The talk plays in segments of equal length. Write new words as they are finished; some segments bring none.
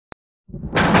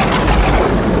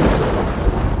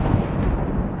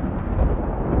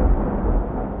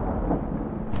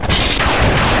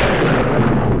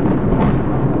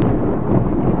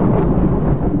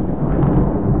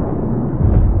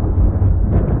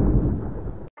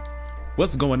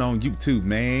What's going on YouTube,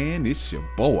 man? It's your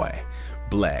boy,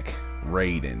 Black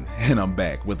Raiden, and I'm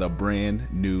back with a brand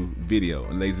new video.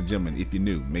 And ladies and gentlemen, if you're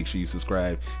new, make sure you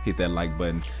subscribe, hit that like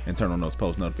button, and turn on those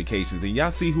post notifications. And y'all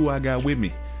see who I got with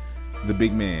me? The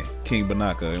big man, King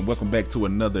Banaka, and welcome back to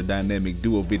another dynamic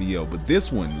duo video. But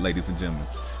this one, ladies and gentlemen,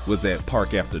 was at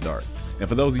Park After Dark. And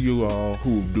for those of you all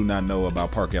who do not know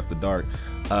about Park After Dark,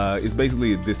 it's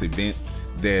basically this event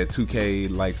that 2K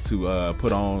likes to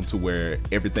put on to where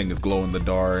everything is glow in the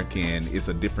dark and it's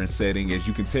a different setting. As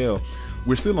you can tell,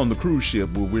 we're still on the cruise ship,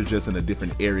 but we're just in a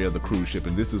different area of the cruise ship,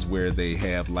 and this is where they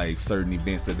have like certain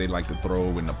events that they like to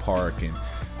throw in the park. And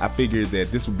I figured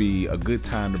that this would be a good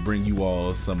time to bring you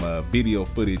all some video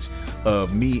footage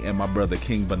of me and my brother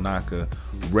King Banaka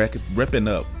repping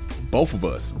up, both of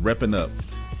us repping up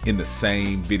in the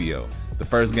same video. The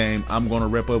first game I'm going to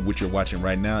rep up, which you're watching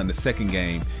right now, and the second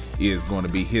game is going to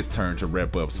be his turn to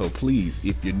rep up. So please,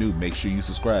 if you're new, make sure you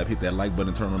subscribe, hit that like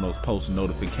button, turn on those post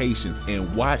notifications,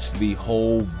 and watch the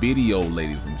whole video,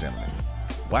 ladies and gentlemen.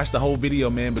 Watch the whole video,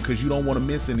 man, because you don't want to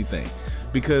miss anything.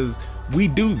 Because we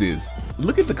do this.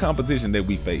 Look at the competition that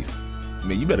we face.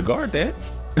 Man, you better guard that.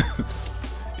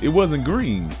 It wasn't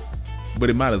green, but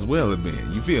it might as well have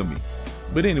been. You feel me?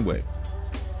 But anyway,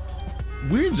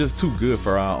 we're just too good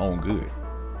for our own good.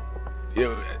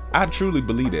 I truly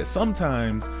believe that.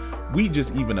 Sometimes we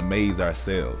just even amaze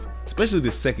ourselves, especially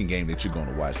the second game that you're going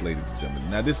to watch, ladies and gentlemen.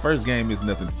 Now, this first game is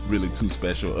nothing really too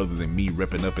special other than me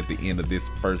repping up at the end of this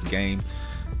first game.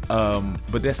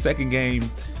 But that second game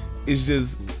is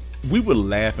just, we were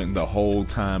laughing the whole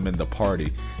time in the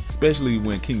party, especially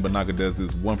when King Banaka does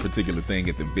this one particular thing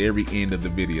at the very end of the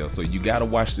video. So you got to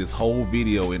watch this whole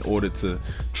video in order to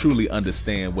truly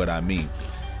understand what I mean.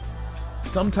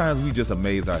 Sometimes we just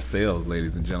amaze ourselves,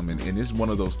 ladies and gentlemen, and it's one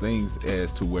of those things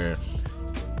as to where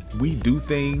we do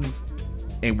things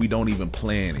and we don't even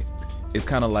plan it. It's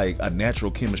kind of like a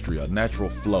natural chemistry, a natural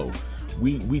flow.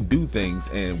 We do things,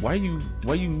 and why you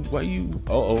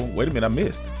uh-oh, wait a minute, I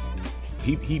missed.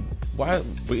 Why?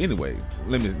 But anyway,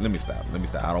 let me stop.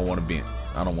 I don't want to bend.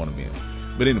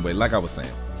 But anyway, like I was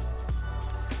saying,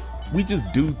 we just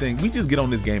do things. We just get on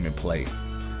this game and play.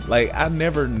 Like, I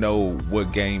never know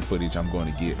what game footage I'm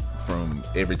going to get from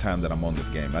every time that I'm on this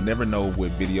game. I never know what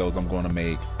videos I'm going to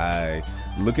make. I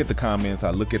look at the comments,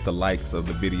 I look at the likes of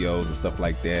the videos and stuff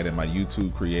like that in my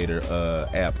YouTube creator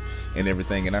app and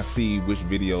everything, and I see which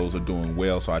videos are doing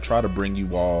well. So I try to bring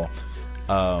you all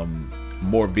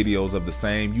more videos of the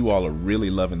same. You all are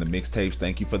really loving the mixtapes.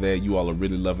 Thank you for that. You all are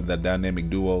really loving the dynamic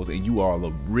duos, and you all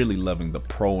are really loving the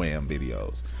pro-am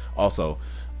videos. Also,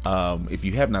 if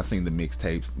you have not seen the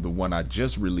mixtapes, the one I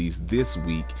just released this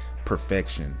week,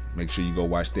 Perfection, make sure you go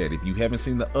watch that. If you haven't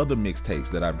seen the other mixtapes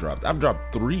that I've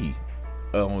dropped 3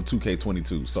 on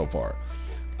 2K22 so far.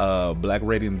 Black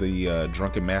Raiden, the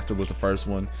Drunken Master was the first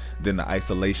one, then the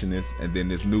Isolationist, and then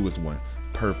this newest one,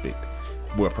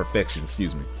 Perfection,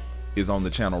 excuse me, is on the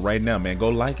channel right now, man. Go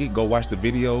like it, go watch the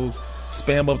videos,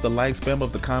 spam up the likes, spam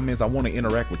up the comments. I want to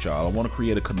interact with y'all. I want to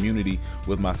create a community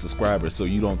with my subscribers, so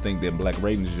you don't think that Black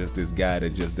Raiden is just this guy that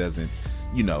just doesn't,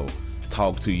 you know,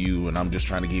 talk to you and I'm just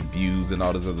trying to get views and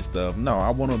all this other stuff. No, I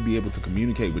want to be able to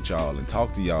communicate with y'all and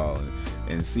talk to y'all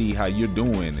and see how you're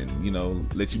doing, and, you know,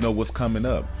 let you know what's coming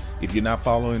up. If you're not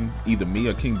following either me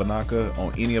or King Banaka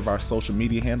on any of our social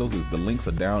media handles, the links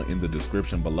are down in the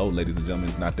description below, ladies and gentlemen.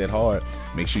 It's not that hard.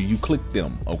 Make sure you click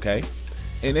them, okay?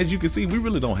 And as you can see, we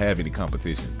really don't have any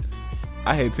competition.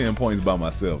 I had 10 points by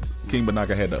myself. King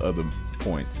Banaka had the other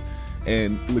points.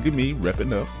 And look at me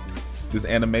repping up. This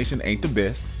animation ain't the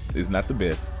best. It's not the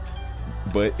best,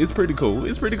 but it's pretty cool.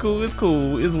 It's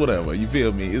cool. It's whatever. You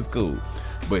feel me? It's cool.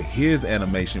 But his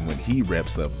animation when he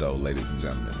reps up, though, ladies and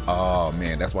gentlemen, oh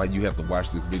man, that's why you have to watch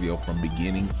this video from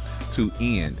beginning to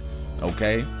end,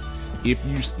 okay? If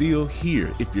you're still here,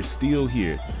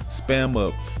 spam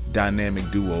up dynamic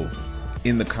duo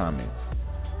in the comments.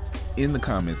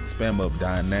 Spam up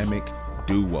dynamic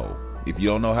duo. If you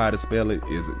don't know how to spell it,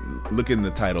 look in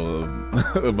the title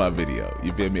of my video.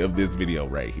 You feel me? Of this video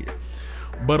right here.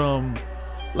 But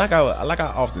like I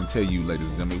often tell you, ladies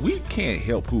and gentlemen, we can't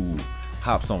help who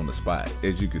hops on the spot.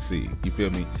 As you can see, you feel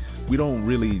me? We don't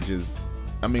really just,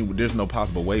 I mean, there's no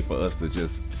possible way for us to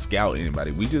just scout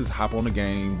anybody. We just hop on the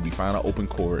game, we find an open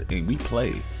court, and we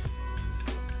play.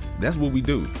 That's what we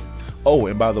do. Oh,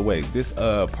 and by the way, this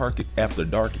Park After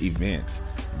Dark event,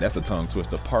 that's a tongue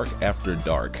twister, Park After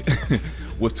Dark,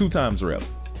 was 2 times rep.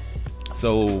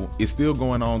 So it's still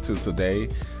going on till today.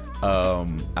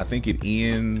 I think it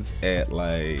ends at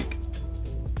like,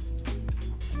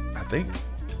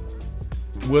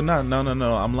 well, no,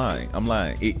 I'm lying.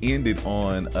 It ended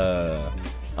on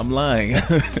I'm lying.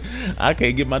 I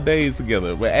can't get my days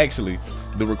together. Well, actually,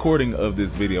 the recording of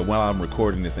this video, while I'm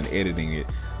recording this and editing it,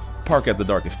 Park After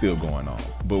Dark is still going on.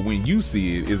 But when you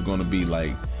see it, it's going to be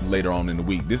like later on in the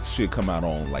week. This should come out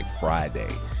on like Friday,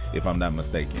 if I'm not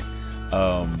mistaken.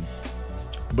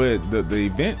 But the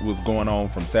event was going on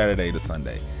from Saturday to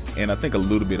Sunday, and I think a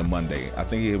little bit of Monday. I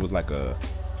think it was like a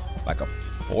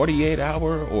 48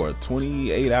 hour or a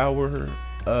 28 hour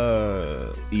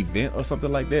event or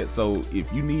something like that. So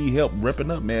if you need help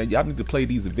repping up, man, y'all need to play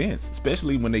these events,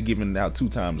 especially when they're giving out 2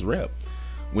 times rep.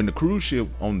 When the cruise ship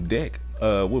on deck,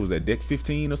 what was that, deck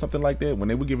 15 or something like that, when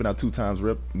they were giving out 2 times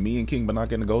rep, me and King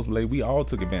Banaka and the Ghost Blade, we all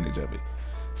took advantage of it,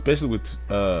 especially with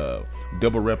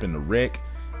double rep in the wreck.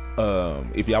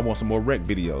 If y'all want some more wreck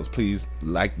videos, please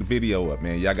like the video up,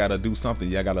 man. Y'all gotta do something.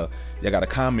 Y'all gotta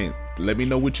comment. Let me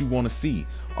know what you want to see.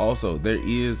 Also, there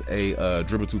is a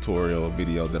dribble tutorial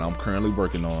video that I'm currently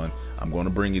working on. I'm going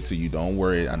to bring it to you. Don't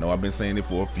worry. I know I've been saying it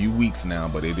for a few weeks now,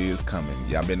 but it is coming.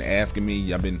 Y'all been asking me.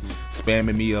 Y'all been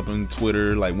spamming me up on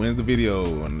Twitter like, when's the video?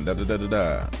 And da da da da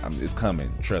da. It's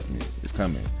coming. Trust me, it's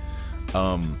coming.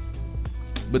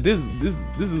 But this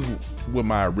is what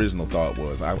my original thought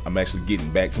was. I'm actually getting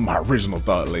back to my original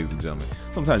thought, ladies and gentlemen.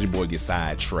 Sometimes your boy gets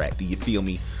sidetracked. Do you feel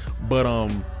me?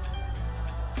 But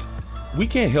we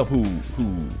can't help who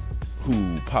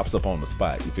pops up on the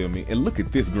spot. You feel me? And look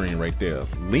at this green right there,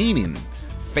 leaning,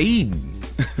 fading,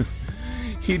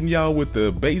 hitting y'all with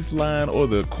the baseline or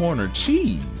the corner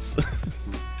cheese.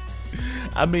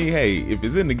 I mean, hey, if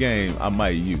it's in the game, I might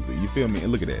use it. You feel me?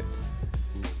 And look at that.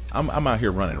 I'm out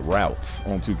here running routes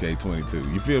on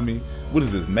 2K22. You feel me? What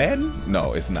is this, Madden?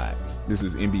 No, it's not. This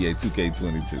is NBA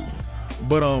 2K22.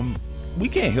 But we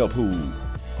can't help who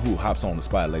hops on the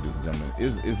spot, ladies and gentlemen.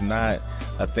 It's not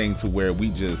a thing to where we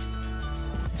just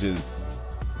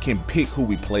can pick who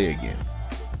we play against.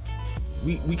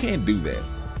 We can't do that.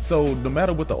 So no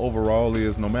matter what the overall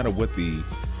is, no matter what the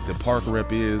park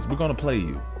rep is, we're gonna play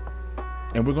you,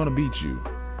 and we're gonna beat you.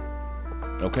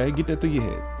 Okay, get that through your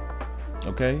head.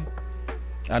 Okay,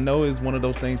 I know it's one of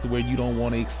those things to where you don't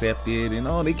want to accept it, and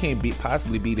oh, they can't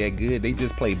possibly be that good. They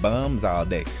just play bums all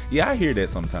day. Yeah, I hear that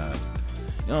sometimes.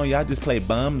 Y'all just play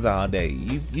bums all day.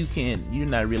 You can't. You're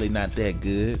not really not that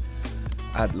good.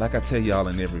 Like I tell y'all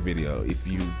in every video, if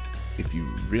you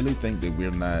really think that we're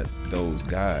not those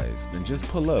guys, then just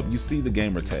pull up. You see the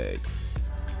gamer tags.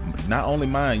 Not only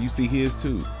mine, you see his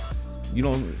too. You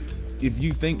know, if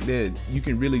you think that you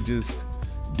can really just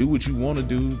do what you want to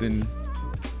do, then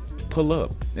pull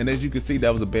up. And as you can see,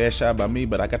 that was a bad shot by me,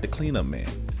 but I got the cleanup man.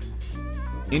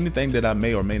 Anything that I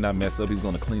may or may not mess up, he's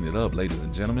gonna clean it up, ladies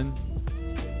and gentlemen.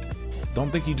 Don't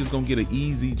think you just gonna get an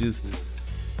easy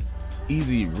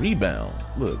rebound.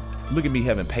 Look at me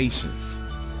having patience.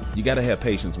 You gotta have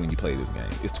patience when you play this game.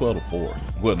 It's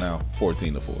 12-4. Well, now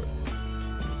 14-4.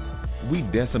 We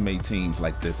decimate teams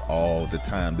like this all the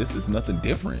time. This is nothing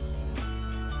different.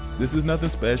 This is nothing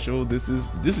special. This is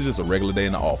just a regular day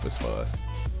in the office for us.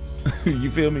 You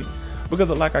feel me? Because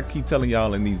like I keep telling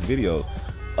y'all in these videos,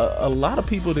 a lot of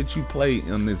people that you play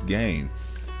in this game,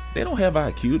 they don't have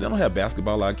IQ. They don't have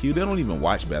basketball IQ. They don't even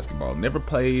watch basketball. Never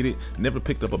played it. Never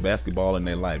picked up a basketball in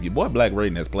their life. Your boy Black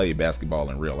Raiden has played basketball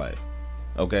in real life.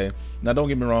 Okay? Now don't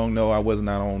get me wrong. No, I was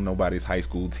not on nobody's high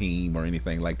school team or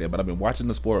anything like that. But I've been watching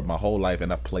the sport my whole life,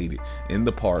 and I played it in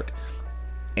the park.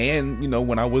 And, you know,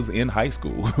 when I was in high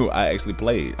school, I actually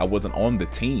played. I wasn't on the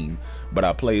team, but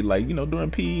I played, like, you know, during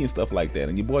PE and stuff like that.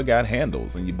 And your boy got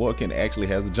handles, and your boy actually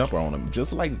has a jumper on him.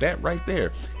 Just like that right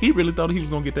there. He really thought he was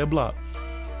going to get that block.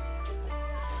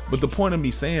 But the point of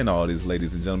me saying all this,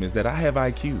 ladies and gentlemen, is that I have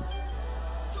IQ.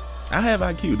 I have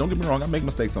IQ. Don't get me wrong. I make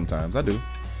mistakes sometimes. I do.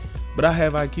 But I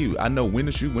have IQ. I know when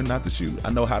to shoot, when not to shoot.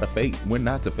 I know how to fake, when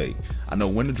not to fake. I know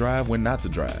when to drive, when not to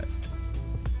drive.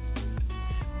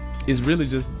 It's really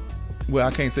just, well,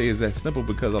 I can't say it's that simple,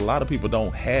 because a lot of people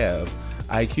don't have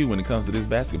IQ when it comes to this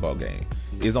basketball game.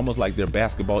 It's almost like they're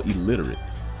basketball illiterate.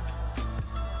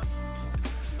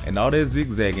 And all that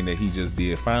zigzagging that he just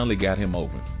did finally got him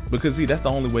open. Because see, that's the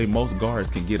only way most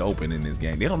guards can get open in this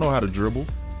game. They don't know how to dribble.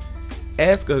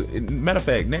 Matter of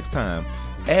fact, next time,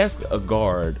 ask a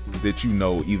guard that you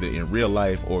know either in real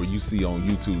life or you see on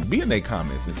YouTube, be in their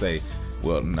comments and say,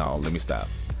 well, no, let me stop.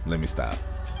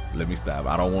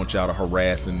 I don't want y'all to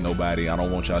harassing nobody. I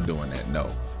don't want y'all doing that. No,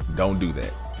 don't do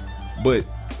that. But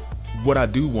what I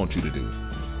do want you to do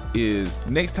is,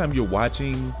 next time you're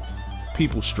watching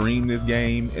people stream this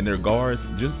game and their guards,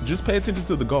 just pay attention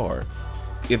to the guard.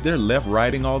 If they're left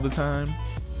righting all the time,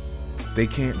 they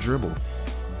can't dribble.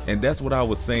 And that's what I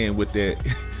was saying with that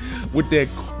with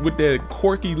that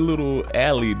quirky little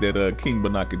alley that King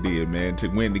Banaka did, man, to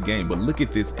win the game. But look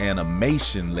at this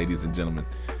animation, ladies and gentlemen.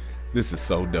 This is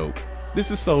so dope.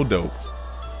 This is so dope.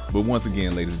 But once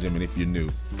again, ladies and gentlemen, if you're new,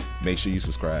 make sure you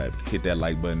subscribe, hit that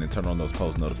like button, and turn on those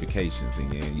post notifications.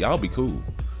 And y'all be cool.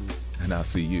 And I'll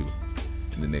see you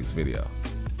in the next video.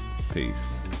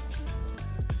 Peace.